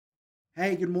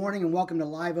Hey, good morning and welcome to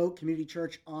Live Oak Community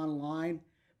Church Online.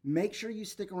 Make sure you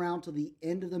stick around till the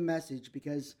end of the message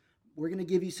because we're going to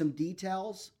give you some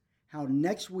details how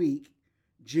next week,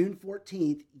 June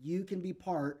 14th, you can be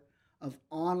part of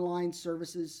online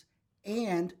services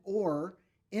and or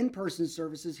in-person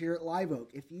services here at Live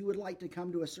Oak. If you would like to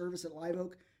come to a service at Live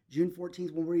Oak June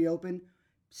 14th when we reopen,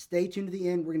 stay tuned to the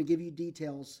end. We're going to give you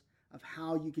details of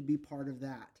how you could be part of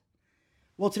that.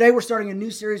 Well, today we're starting a new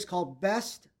series called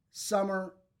Best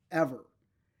Summer Ever.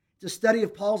 It's a study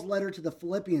of Paul's letter to the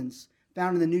Philippians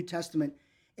found in the New Testament.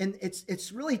 And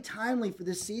it's really timely for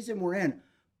this season we're in.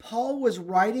 Paul was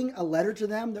writing a letter to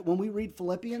them that when we read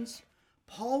Philippians,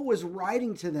 Paul was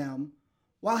writing to them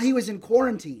while he was in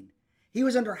quarantine. He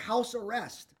was under house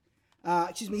arrest.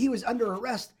 He was under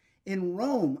arrest in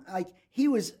Rome. He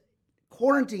was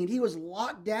quarantined. He was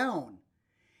locked down.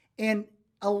 And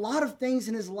a lot of things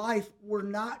in his life were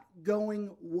not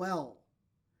going well,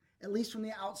 at least from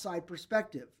the outside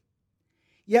perspective.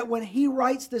 Yet when he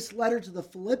writes this letter to the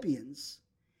Philippians,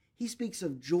 he speaks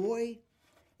of joy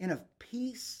and of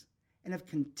peace and of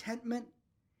contentment.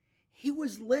 He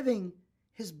was living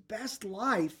his best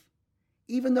life,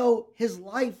 even though his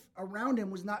life around him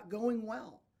was not going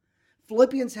well.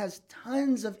 Philippians has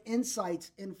tons of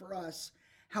insights in for us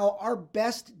how our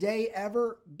best day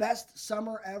ever, best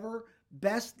summer ever,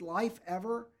 best life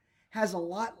ever has a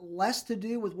lot less to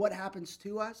do with what happens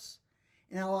to us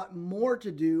and a lot more to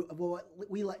do of what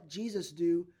we let Jesus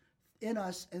do in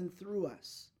us and through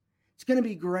us. It's going to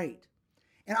be great.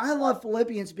 And I love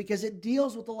Philippians because it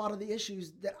deals with a lot of the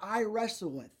issues that I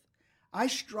wrestle with. I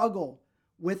struggle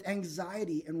with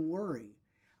anxiety and worry.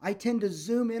 I tend to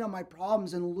zoom in on my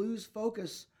problems and lose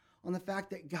focus on the fact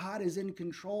that God is in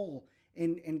control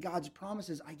and God's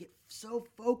promises. I get so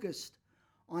focused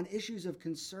on issues of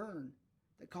concern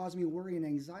that cause me worry and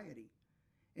anxiety.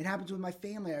 It happens with my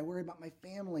family. I worry about my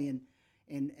family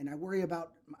and I worry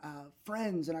about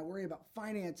friends and I worry about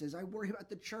finances. I worry about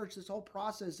the church, this whole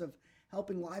process of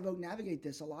helping Live Oak navigate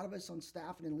this. A lot of us on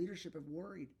staff and in leadership have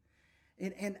worried.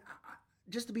 And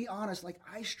just to be honest,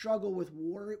 I struggle with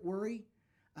worry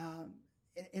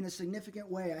in a significant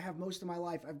way. I have most of my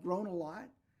life. I've grown a lot,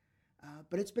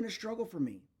 but it's been a struggle for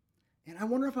me. And I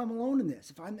wonder if I'm alone in this.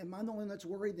 If I'm the only one that's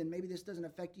worried, then maybe this doesn't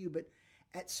affect you. But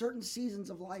at certain seasons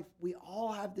of life, we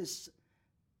all have this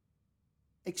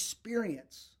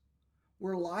experience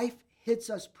where life hits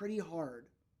us pretty hard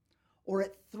or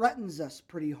it threatens us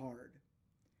pretty hard.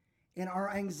 And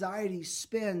our anxiety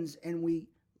spins and we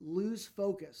lose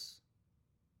focus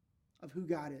of who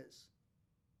God is.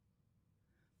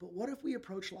 But what if we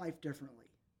approach life differently?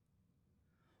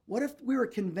 What if we were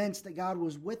convinced that God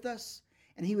was with us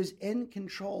and he was in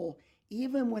control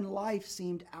even when life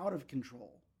seemed out of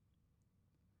control?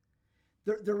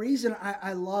 The reason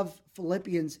I love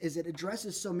Philippians is it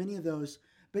addresses so many of those.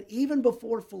 But even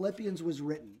before Philippians was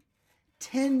written,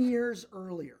 10 years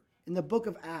earlier in the book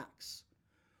of Acts,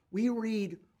 we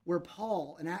read where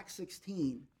Paul in Acts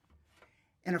 16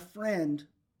 and a friend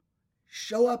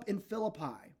show up in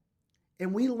Philippi.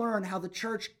 And we learn how the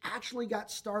church actually got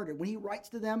started. When he writes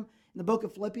to them in the book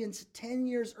of Philippians 10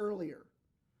 years earlier,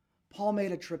 Paul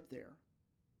made a trip there.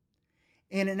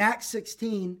 And in Acts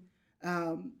 16,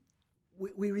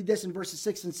 we read this in verses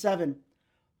 6 and 7.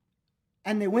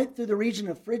 And they went through the region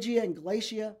of Phrygia and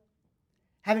Galatia,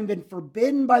 having been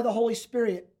forbidden by the Holy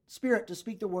Spirit to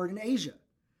speak the word in Asia.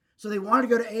 So they wanted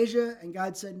to go to Asia, and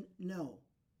God said no,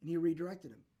 and he redirected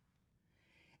them.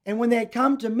 And when they had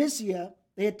come to Mysia,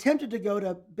 they attempted to go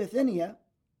to Bithynia,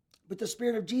 but the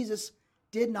Spirit of Jesus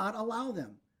did not allow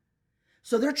them.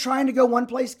 So they're trying to go one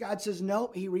place. God says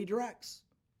no, he redirects.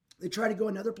 They try to go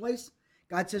another place.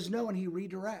 God says no, and he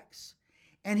redirects.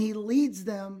 And he leads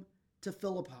them to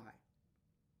Philippi.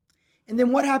 And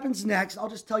then what happens next? I'll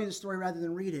just tell you the story rather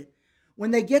than read it. When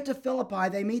they get to Philippi,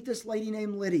 they meet this lady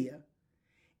named Lydia.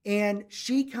 And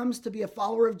she comes to be a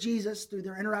follower of Jesus through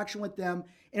their interaction with them.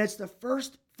 And it's the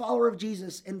first follower of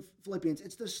Jesus in Philippians.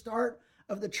 It's the start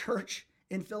of the church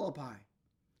in Philippi.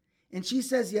 And she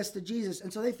says yes to Jesus.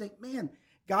 And so they think, man,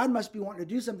 God must be wanting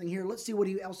to do something here. Let's see what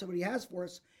else he has for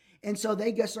us. And so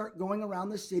they start going around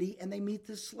the city and they meet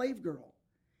this slave girl.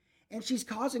 And she's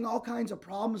causing all kinds of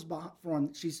problems for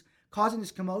them. She's causing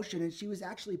this commotion, and she was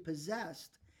actually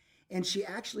possessed. And she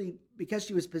actually, because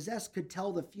she was possessed, could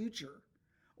tell the future.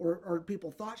 Or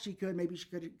people thought she could. Maybe she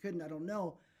couldn't, I don't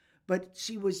know. But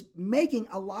she was making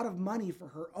a lot of money for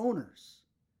her owners.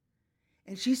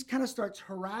 And she kind of starts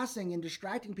harassing and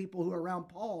distracting people who are around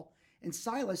Paul and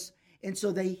Silas. And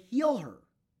so they heal her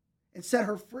and set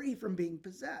her free from being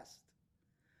possessed,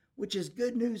 which is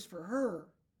good news for her.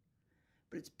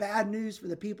 But it's bad news for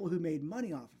the people who made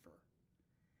money off of her.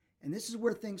 And this is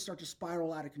where things start to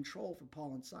spiral out of control for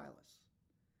Paul and Silas.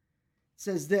 It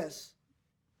says this,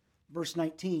 verse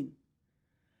 19.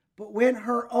 But when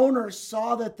her owners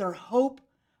saw that their hope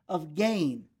of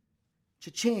gain,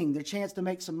 cha-ching, their chance to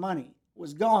make some money,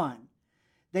 was gone,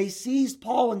 they seized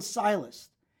Paul and Silas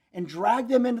and dragged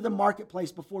them into the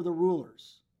marketplace before the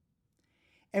rulers.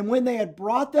 And when they had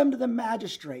brought them to the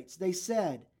magistrates, they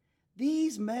said,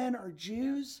 "These men are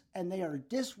Jews, and they are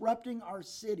disrupting our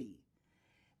city.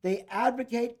 They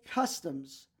advocate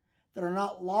customs that are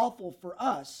not lawful for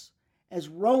us as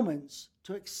Romans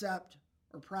to accept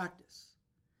or practice."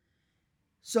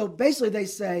 So basically they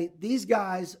say, these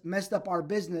guys messed up our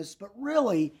business, but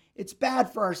really it's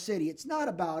bad for our city. It's not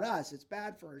about us. It's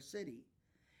bad for our city.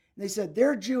 And they said,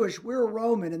 they're Jewish, we're a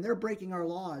Roman, and they're breaking our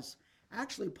laws.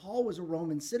 Actually, Paul was a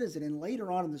Roman citizen, and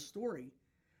later on in the story,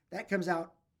 that comes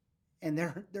out, and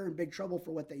they're in big trouble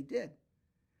for what they did.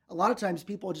 A lot of times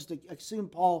people just assume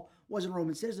Paul wasn't a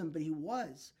Roman citizen, but he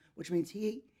was, which means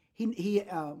he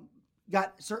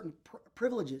got certain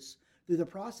privileges through the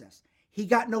process. He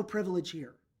got no privilege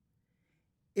here.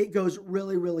 It goes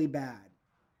really, really bad.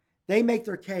 They make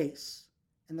their case,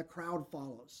 and the crowd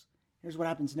follows. Here's what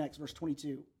happens next, verse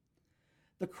 22.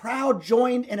 The crowd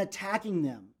joined in attacking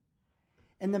them,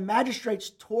 and the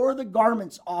magistrates tore the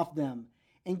garments off them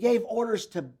and gave orders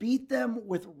to beat them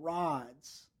with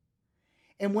rods.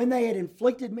 And when they had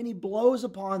inflicted many blows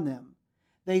upon them,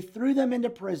 they threw them into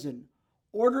prison,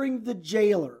 ordering the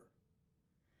jailer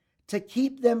to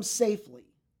keep them safely.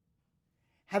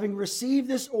 Having received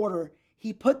this order,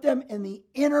 he put them in the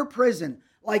inner prison,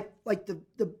 like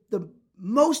the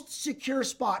most secure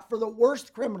spot for the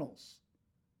worst criminals.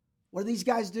 What do these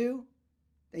guys do?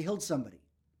 They healed somebody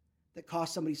that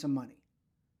cost somebody some money.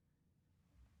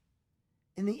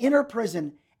 In the inner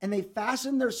prison, and they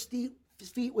fastened their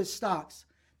feet with stocks.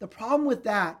 The problem with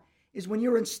that is when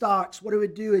you're in stocks, what it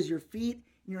would do is your feet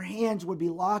and your hands would be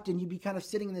locked, and you'd be kind of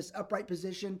sitting in this upright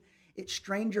position. It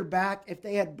strained your back. If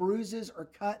they had bruises or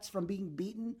cuts from being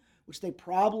beaten, which they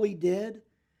probably did,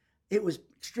 it was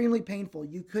extremely painful.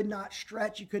 You could not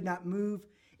stretch. You could not move.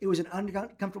 It was an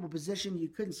uncomfortable position. You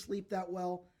couldn't sleep that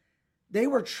well. They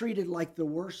were treated like the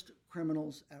worst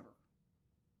criminals ever.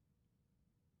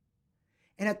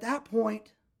 And at that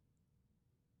point,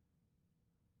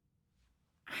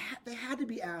 they had to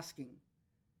be asking,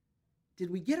 did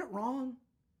we get it wrong?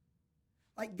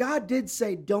 Like, God did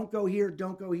say, don't go here,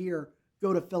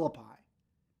 go to Philippi.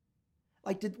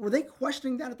 Like, were they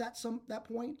questioning that at that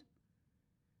point?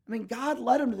 I mean, God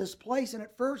led them to this place, and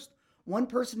at first, one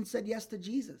person said yes to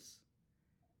Jesus.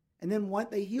 And then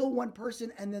they heal one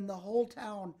person, and then the whole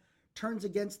town turns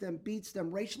against them, beats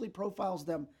them, racially profiles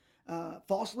them,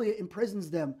 falsely imprisons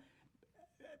them,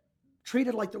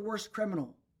 treated like the worst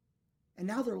criminal. And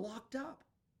now they're locked up.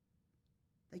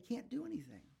 They can't do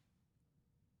anything.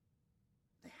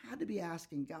 They had to be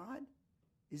asking, God,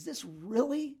 is this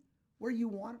really where you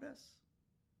wanted us?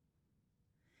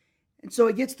 And so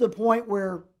it gets to the point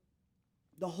where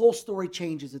the whole story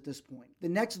changes at this point. The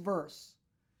next verse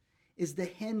is the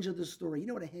hinge of the story. You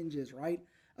know what a hinge is, right?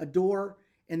 A door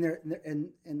and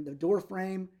the door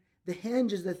frame. The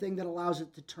hinge is the thing that allows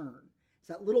it to turn. It's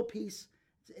that little piece.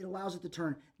 It allows it to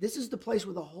turn. This is the place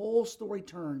where the whole story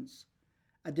turns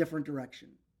a different direction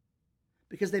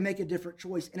because they make a different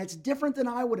choice, and it's different than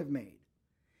I would have made.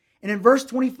 And in verse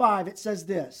 25, it says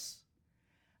this: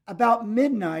 about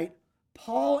midnight,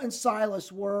 Paul and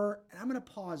Silas were, and I'm going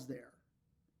to pause there.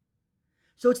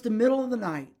 So it's the middle of the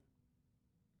night.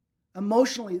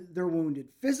 Emotionally, they're wounded.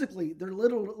 Physically, they're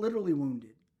literally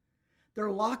wounded.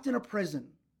 They're locked in a prison.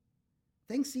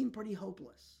 Things seem pretty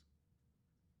hopeless.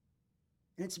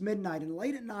 And it's midnight, and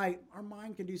late at night, our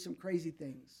mind can do some crazy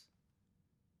things,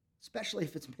 especially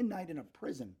if it's midnight in a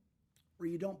prison where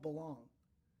you don't belong.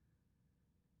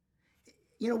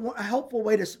 You know, a helpful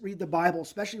way to read the Bible,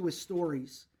 especially with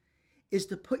stories, is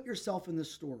to put yourself in the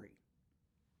story.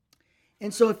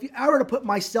 And so if I were to put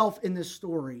myself in this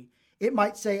story, it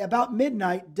might say, about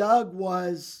midnight, Doug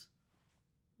was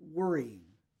worrying.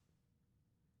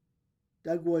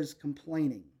 Doug was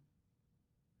complaining.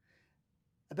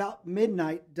 About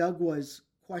midnight, Doug was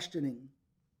questioning,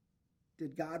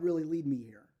 did God really lead me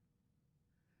here?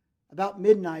 About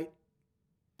midnight,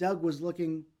 Doug was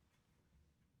looking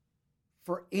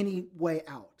for any way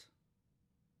out.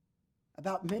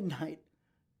 About midnight,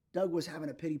 Doug was having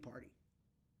a pity party.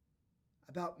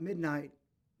 About midnight,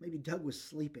 maybe Doug was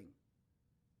sleeping,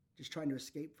 just trying to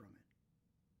escape from it.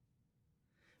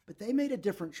 But they made a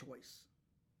different choice.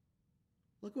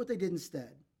 Look what they did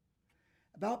instead.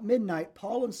 About midnight,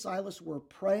 Paul and Silas were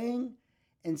praying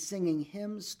and singing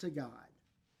hymns to God.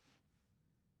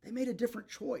 They made a different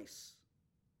choice.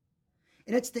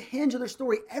 And it's the hinge of their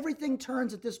story. Everything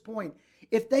turns at this point.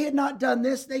 If they had not done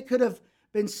this, they could have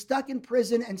been stuck in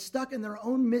prison and stuck in their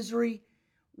own misery,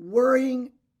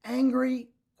 worrying, angry,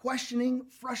 questioning,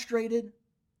 frustrated.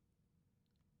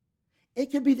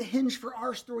 It could be the hinge for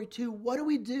our story too. What do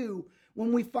we do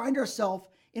when we find ourselves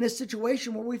in a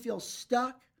situation where we feel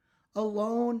stuck,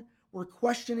 alone, we're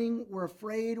questioning, we're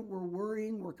afraid, we're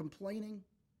worrying, we're complaining?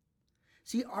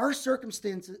 See, our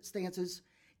circumstances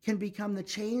can become the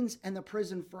chains and the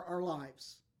prison for our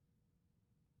lives.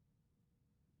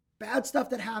 Bad stuff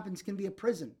that happens can be a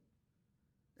prison.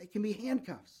 They can be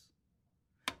handcuffs.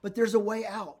 But there's a way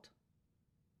out.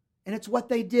 And it's what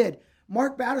they did.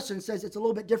 Mark Batterson says it's a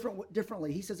little bit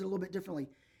differently. He says it a little bit differently.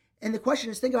 And the question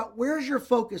is, think about, where's your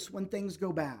focus when things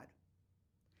go bad?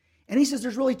 And he says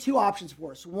there's really two options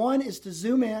for us. One is to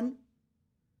zoom in.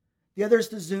 The other is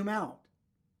to zoom out.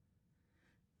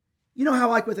 You know how,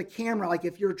 like with a camera, like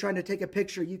if you're trying to take a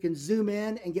picture, you can zoom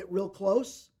in and get real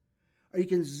close, or you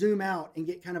can zoom out and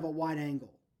get kind of a wide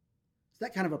angle. It's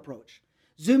that kind of approach.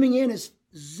 Zooming in is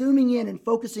zooming in and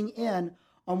focusing in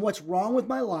on what's wrong with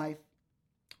my life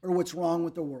or what's wrong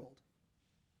with the world.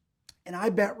 And I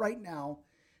bet right now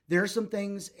there are some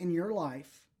things in your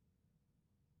life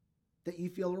that you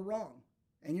feel are wrong.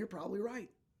 And you're probably right.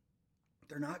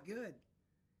 They're not good.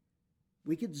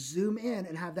 We could zoom in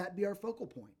and have that be our focal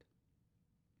point.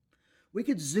 We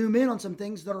could zoom in on some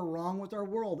things that are wrong with our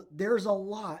world. There's a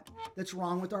lot that's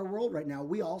wrong with our world right now.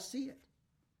 We all see it.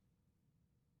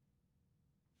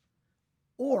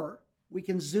 Or we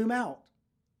can zoom out,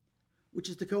 which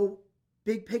is to go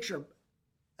big picture,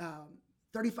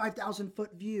 35,000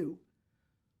 foot view.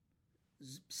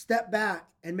 Step back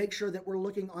and make sure that we're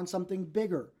looking on something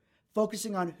bigger,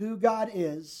 focusing on who God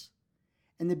is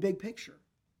and the big picture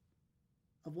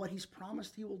of what he's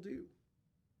promised he will do,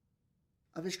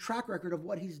 of his track record of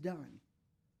what he's done.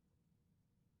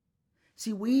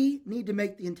 See, we need to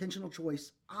make the intentional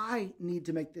choice. I need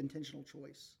to make the intentional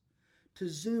choice to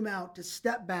zoom out, to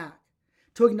step back,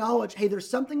 to acknowledge, hey, there's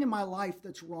something in my life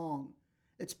that's wrong,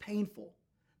 that's painful,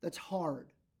 that's hard.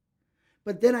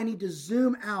 But then I need to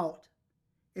zoom out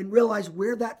and realize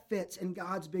where that fits in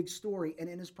God's big story and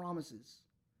in his promises.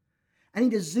 I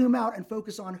need to zoom out and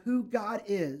focus on who God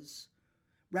is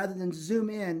rather than zoom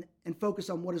in and focus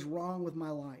on what is wrong with my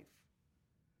life.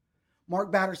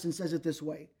 Mark Batterson says it this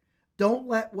way: don't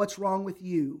let what's wrong with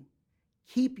you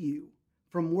keep you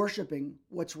from worshiping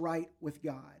what's right with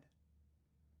God.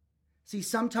 See,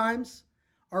 sometimes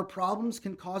our problems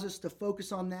can cause us to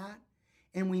focus on that,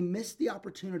 and we miss the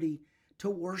opportunity to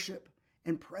worship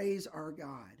and praise our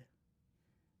God.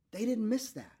 They didn't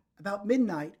miss that. About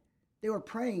midnight, they were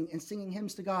praying and singing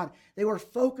hymns to God. They were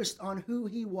focused on who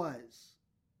he was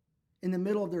in the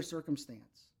middle of their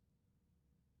circumstance.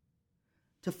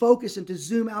 To focus and to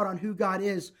zoom out on who God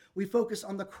is, we focus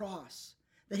on the cross,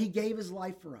 that he gave his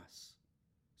life for us.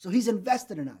 So he's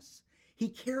invested in us. He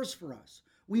cares for us.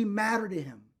 We matter to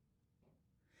him.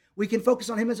 We can focus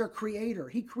on him as our creator.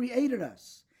 He created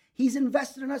us. He's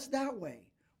invested in us that way.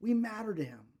 We matter to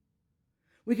him.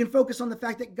 We can focus on the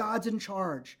fact that God's in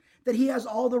charge, that he has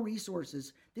all the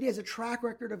resources, that he has a track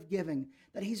record of giving,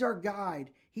 that he's our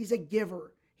guide, he's a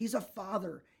giver, he's a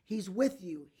father, he's with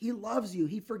you, he loves you,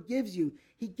 he forgives you,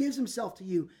 he gives himself to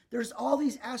you. There's all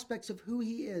these aspects of who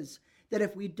he is that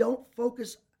if we don't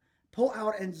pull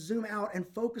out and zoom out and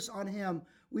focus on him,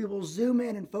 we will zoom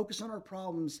in and focus on our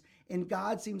problems, and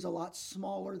God seems a lot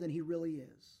smaller than he really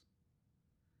is.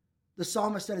 The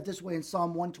psalmist said it this way in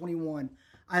Psalm 121,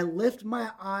 I lift my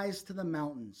eyes to the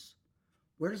mountains.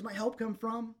 Where does my help come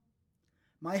from?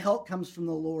 My help comes from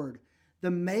the Lord, the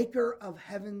maker of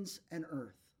heavens and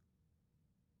earth.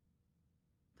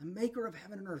 The maker of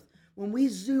heaven and earth. When we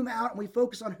zoom out and we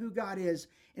focus on who God is,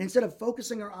 and instead of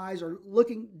focusing our eyes or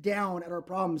looking down at our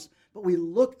problems, but we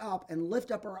look up and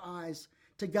lift up our eyes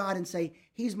to God and say,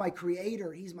 he's my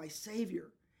creator, he's my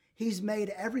savior, he's made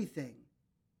everything.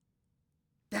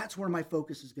 That's where my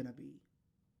focus is going to be.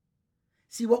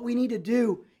 See, what we need to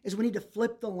do is we need to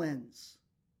flip the lens.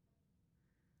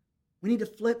 We need to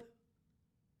flip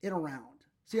it around.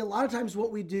 See, a lot of times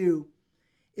what we do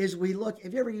is we look,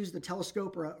 have you ever used the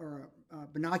telescope or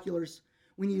binoculars?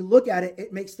 When you look at it,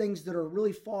 it makes things that are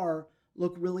really far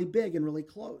look really big and really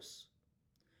close.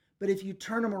 But if you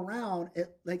turn them around,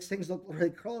 it makes things look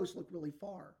really close, look really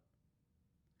far.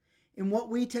 And what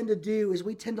we tend to do is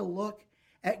we tend to look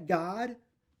at God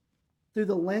through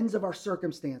the lens of our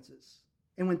circumstances.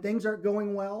 And when things aren't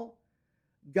going well,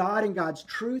 God and God's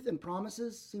truth and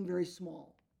promises seem very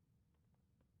small.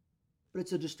 But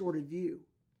it's a distorted view.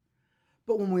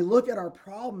 But when we look at our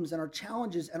problems and our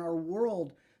challenges and our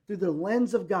world through the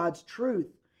lens of God's truth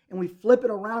and we flip it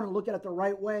around and look at it the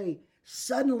right way,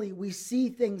 suddenly we see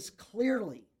things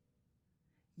clearly.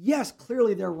 Yes,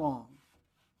 clearly they're wrong.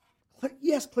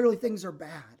 Yes, clearly things are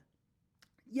bad.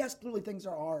 Yes, clearly things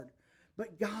are hard.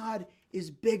 But God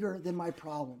is bigger than my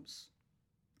problems.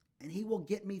 And He will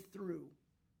get me through.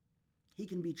 He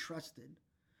can be trusted.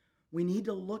 We need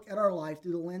to look at our life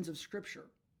through the lens of Scripture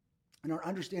and our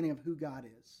understanding of who God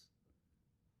is.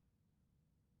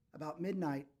 About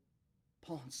midnight,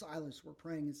 Paul and Silas were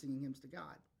praying and singing hymns to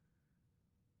God.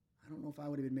 I don't know if I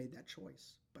would have made that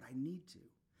choice, but I need to.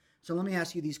 So let me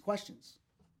ask you these questions.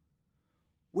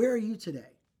 Where are you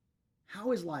today?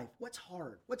 How is life? What's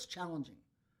hard? What's challenging?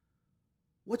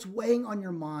 What's weighing on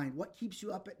your mind? What keeps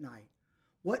you up at night?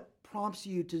 What prompts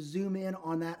you to zoom in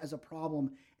on that as a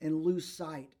problem and lose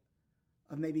sight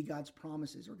of maybe God's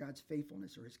promises or God's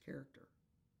faithfulness or His character?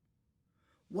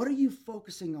 What are you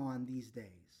focusing on these days?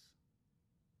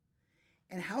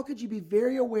 And how could you be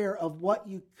very aware of what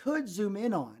you could zoom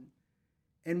in on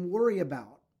and worry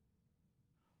about,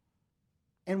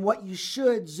 and what you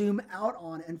should zoom out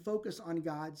on and focus on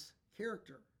God's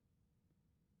character?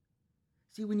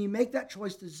 See, when you make that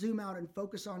choice to zoom out and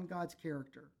focus on God's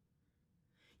character,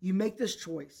 you make this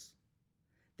choice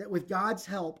that with God's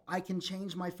help, I can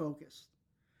change my focus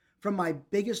from my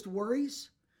biggest worries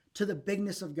to the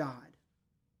bigness of God.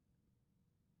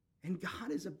 And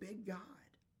God is a big God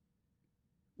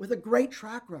with a great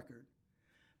track record,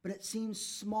 but it seems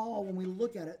small when we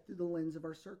look at it through the lens of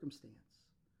our circumstance.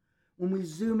 When we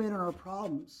zoom in on our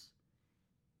problems,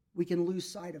 we can lose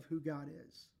sight of who God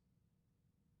is.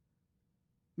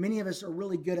 Many of us are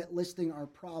really good at listing our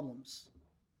problems.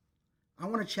 I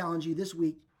want to challenge you this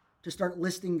week to start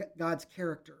listing God's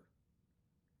character,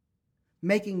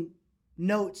 making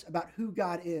notes about who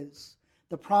God is,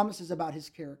 the promises about His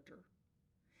character.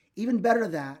 Even better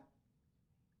than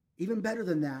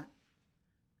that,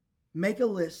 make a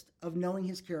list of knowing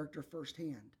His character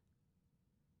firsthand.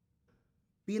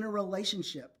 Be in a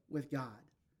relationship with God,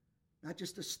 not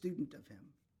just a student of Him.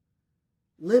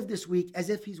 Live this week as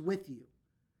if He's with you.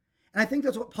 And I think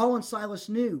that's what Paul and Silas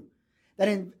knew. That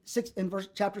in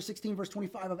chapter 16, verse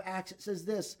 25 of Acts, it says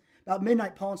this: about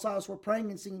midnight, Paul and Silas were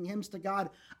praying and singing hymns to God.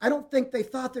 I don't think they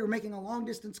thought they were making a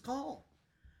long-distance call.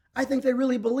 I think they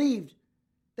really believed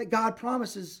that God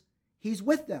promises He's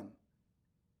with them.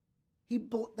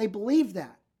 They believed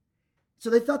that. So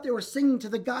they thought they were singing to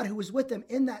the God who was with them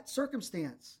in that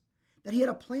circumstance, that He had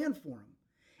a plan for them.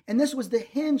 And this was the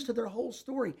hinge to their whole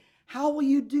story. How will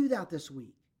you do that this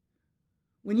week?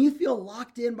 When you feel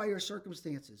locked in by your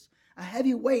circumstances, a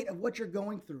heavy weight of what you're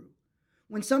going through,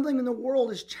 when something in the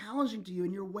world is challenging to you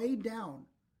and you're weighed down,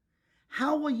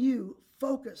 how will you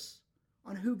focus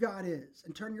on who God is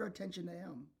and turn your attention to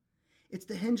Him? It's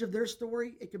the hinge of their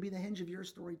story. It could be the hinge of your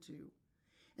story too.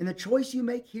 And the choice you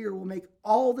make here will make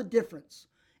all the difference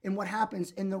in what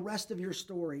happens in the rest of your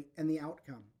story and the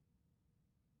outcome.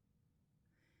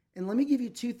 And let me give you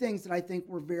two things that I think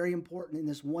were very important in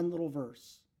this one little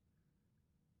verse.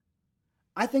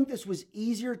 I think this was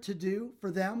easier to do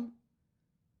for them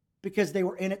because they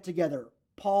were in it together,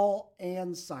 Paul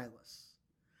and Silas.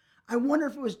 I wonder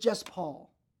if it was just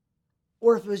Paul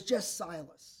or if it was just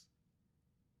Silas,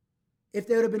 if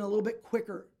they would have been a little bit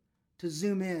quicker to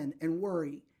zoom in and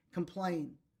worry,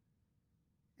 complain,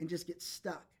 and just get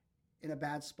stuck in a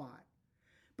bad spot.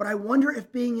 But I wonder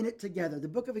if being in it together, the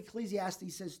book of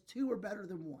Ecclesiastes says two are better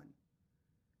than one.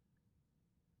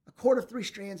 A cord of three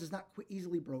strands is not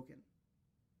easily broken.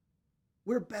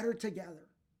 We're better together.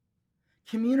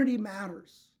 Community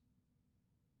matters.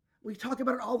 We talk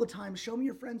about it all the time. Show me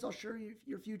your friends, I'll show you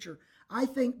your future. I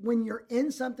think when you're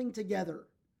in something together,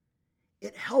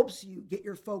 it helps you get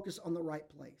your focus on the right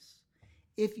place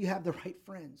if you have the right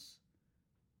friends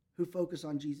who focus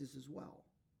on Jesus as well.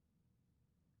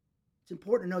 It's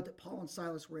important to note that Paul and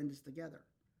Silas were in this together.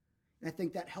 And I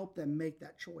think that helped them make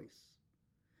that choice.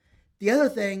 The other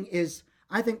thing is,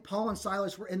 I think Paul and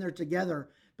Silas were in there together.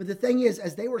 But the thing is,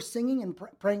 as they were singing and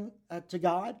praying to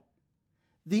God,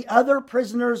 the other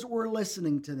prisoners were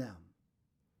listening to them.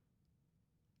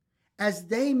 As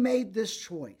they made this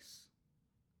choice,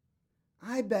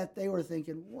 I bet they were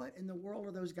thinking, what in the world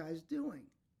are those guys doing?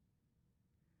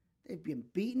 They've been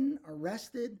beaten,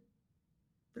 arrested.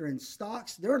 They're in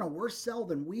stocks. They're in a worse cell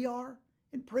than we are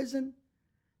in prison.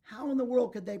 How in the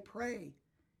world could they pray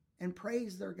and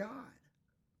praise their God?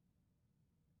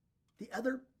 The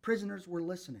other prisoners were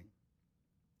listening.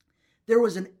 There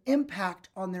was an impact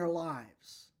on their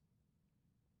lives.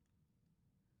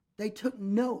 They took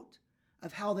note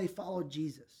of how they followed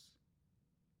Jesus.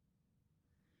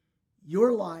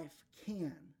 Your life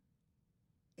can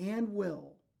and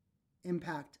will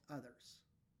impact others.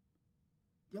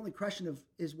 The only question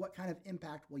is what kind of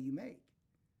impact will you make?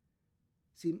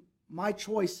 See, my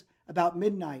choice about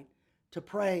midnight to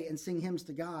pray and sing hymns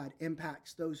to God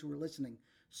impacts those who are listening.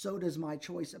 So does my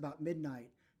choice about midnight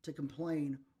to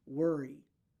complain, worry,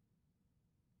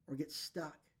 or get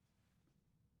stuck.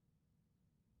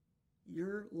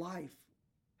 Your life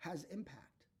has impact.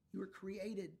 You were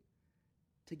created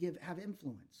to have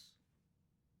influence.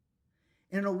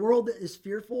 In a world that is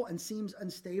fearful and seems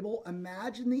unstable,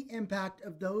 imagine the impact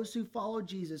of those who follow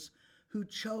Jesus who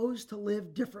chose to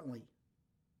live differently.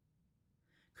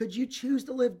 Could you choose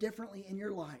to live differently in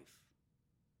your life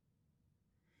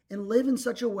and live in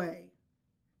such a way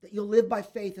that you'll live by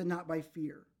faith and not by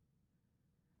fear?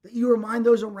 That you remind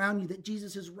those around you that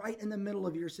Jesus is right in the middle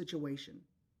of your situation?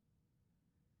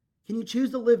 Can you choose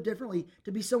to live differently,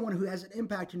 to be someone who has an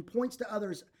impact and points to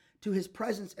others to his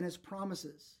presence and his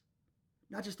promises?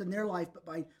 Not just in their life, but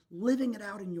by living it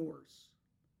out in yours.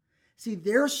 See,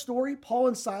 their story, Paul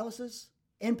and Silas's,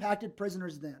 impacted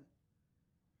prisoners then.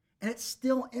 And it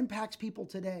still impacts people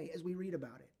today as we read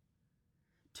about it.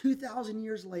 2,000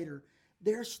 years later,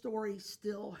 their story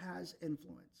still has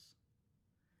influence.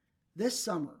 This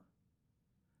summer,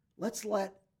 let's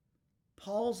let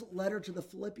Paul's letter to the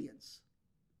Philippians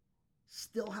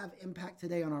still have impact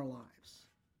today on our lives.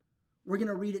 We're going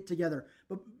to read it together.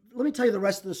 But let me tell you the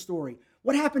rest of the story.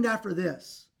 What happened after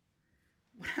this?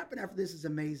 What happened after this is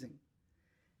amazing.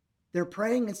 They're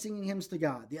praying and singing hymns to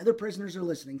God. The other prisoners are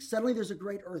listening. Suddenly there's a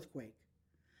great earthquake.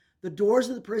 The doors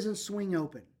of the prison swing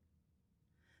open.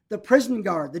 The prison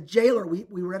guard, the jailer we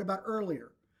read about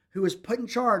earlier, who was put in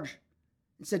charge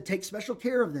and said, take special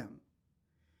care of them,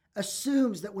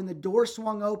 assumes that when the door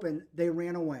swung open, they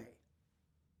ran away.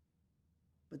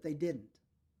 But they didn't.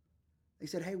 They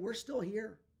said, hey, we're still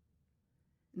here.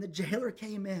 And the jailer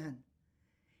came in,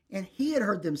 and he had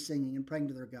heard them singing and praying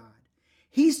to their God.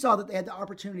 He saw that they had the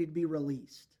opportunity to be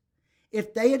released.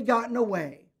 If they had gotten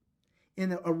away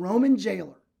in a Roman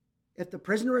jailer, if the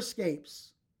prisoner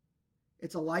escapes,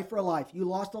 it's a life for a life. You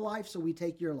lost a life, so we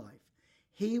take your life.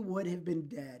 He would have been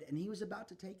dead, and he was about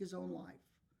to take his own life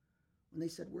when they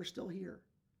said, we're still here.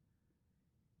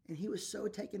 And he was so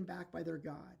taken back by their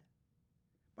God,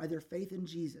 by their faith in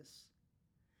Jesus,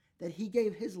 that he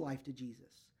gave his life to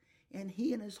Jesus. And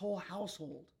he and his whole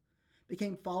household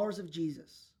became followers of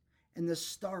Jesus. And the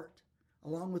start,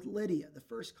 along with Lydia, the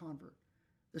first convert,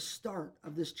 the start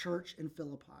of this church in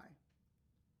Philippi,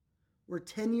 where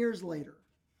 10 years later,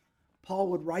 Paul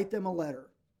would write them a letter,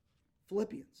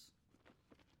 Philippians.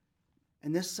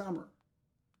 And this summer,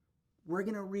 we're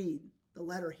going to read the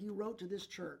letter he wrote to this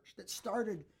church that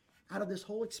started out of this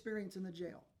whole experience in the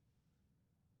jail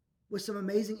with some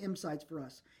amazing insights for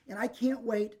us. And I can't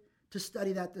wait to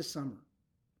study that this summer.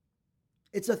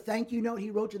 It's a thank you note he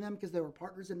wrote to them because they were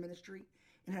partners in ministry,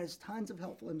 and it has tons of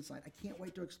helpful insight. I can't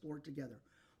wait to explore it together.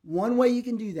 One way you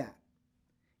can do that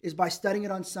is by studying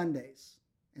it on Sundays,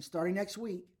 and starting next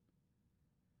week,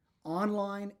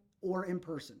 online or in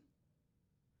person.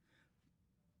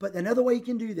 But another way you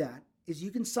can do that is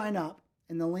you can sign up,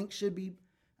 and the link should be,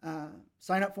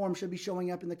 sign up form should be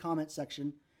showing up in the comment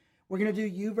section. We're going to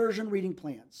do YouVersion reading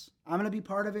plans. I'm going to be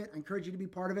part of it. I encourage you to be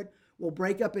part of it. We'll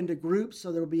break up into groups,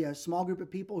 so there'll be a small group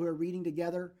of people who are reading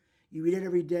together. You read it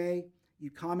every day. You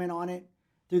comment on it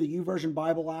through the YouVersion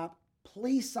Bible app.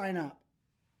 Please sign up.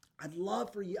 I'd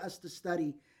love for us to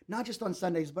study, not just on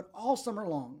Sundays, but all summer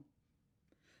long,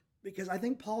 because I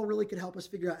think Paul really could help us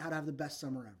figure out how to have the best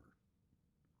summer ever.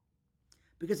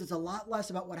 Because it's a lot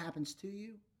less about what happens to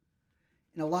you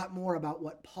and a lot more about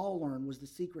what Paul learned was the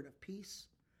secret of peace,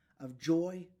 of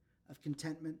joy, of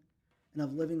contentment, and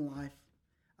of living life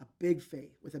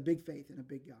with a big faith in a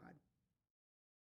big God.